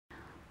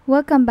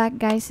Welcome back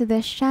guys to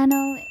this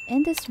channel.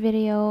 In this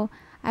video,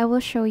 I will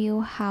show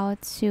you how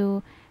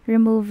to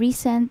remove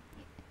recent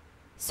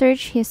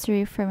search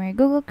history from your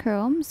Google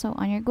Chrome. So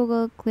on your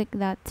Google, click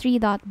that three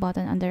dot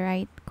button on the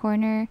right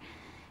corner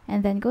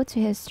and then go to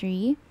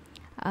history.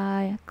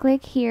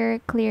 Click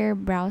here, clear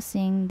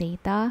browsing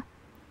data,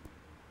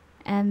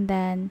 and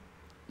then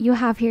you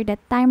have here the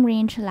time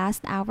range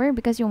last hour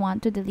because you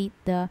want to delete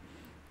the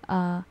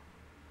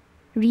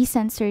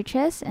recent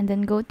searches, and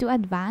then go to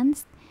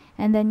advanced,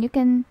 and then you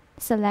can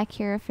select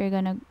here if you're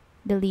gonna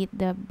delete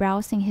the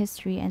browsing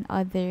history and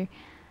other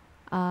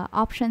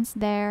options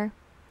there.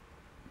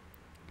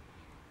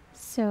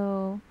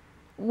 So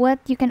what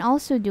you can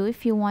also do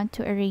if you want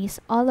to erase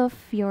all of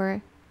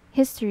your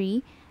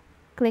history,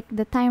 click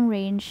the time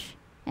range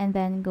and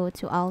then go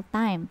to all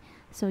time.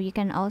 So you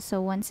can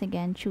also once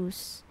again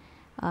choose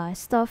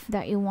stuff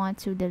that you want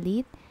to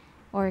delete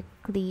or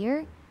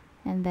clear,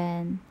 and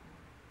then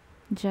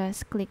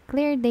just click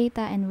clear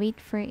data and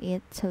wait for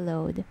it to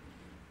load.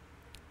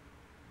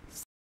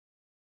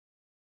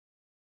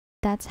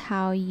 That's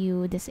how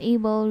you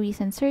disable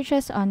recent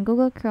searches on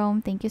Google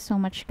Chrome. Thank you so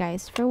much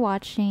guys for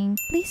watching.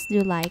 Please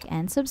do like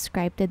and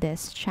subscribe to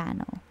this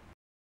channel.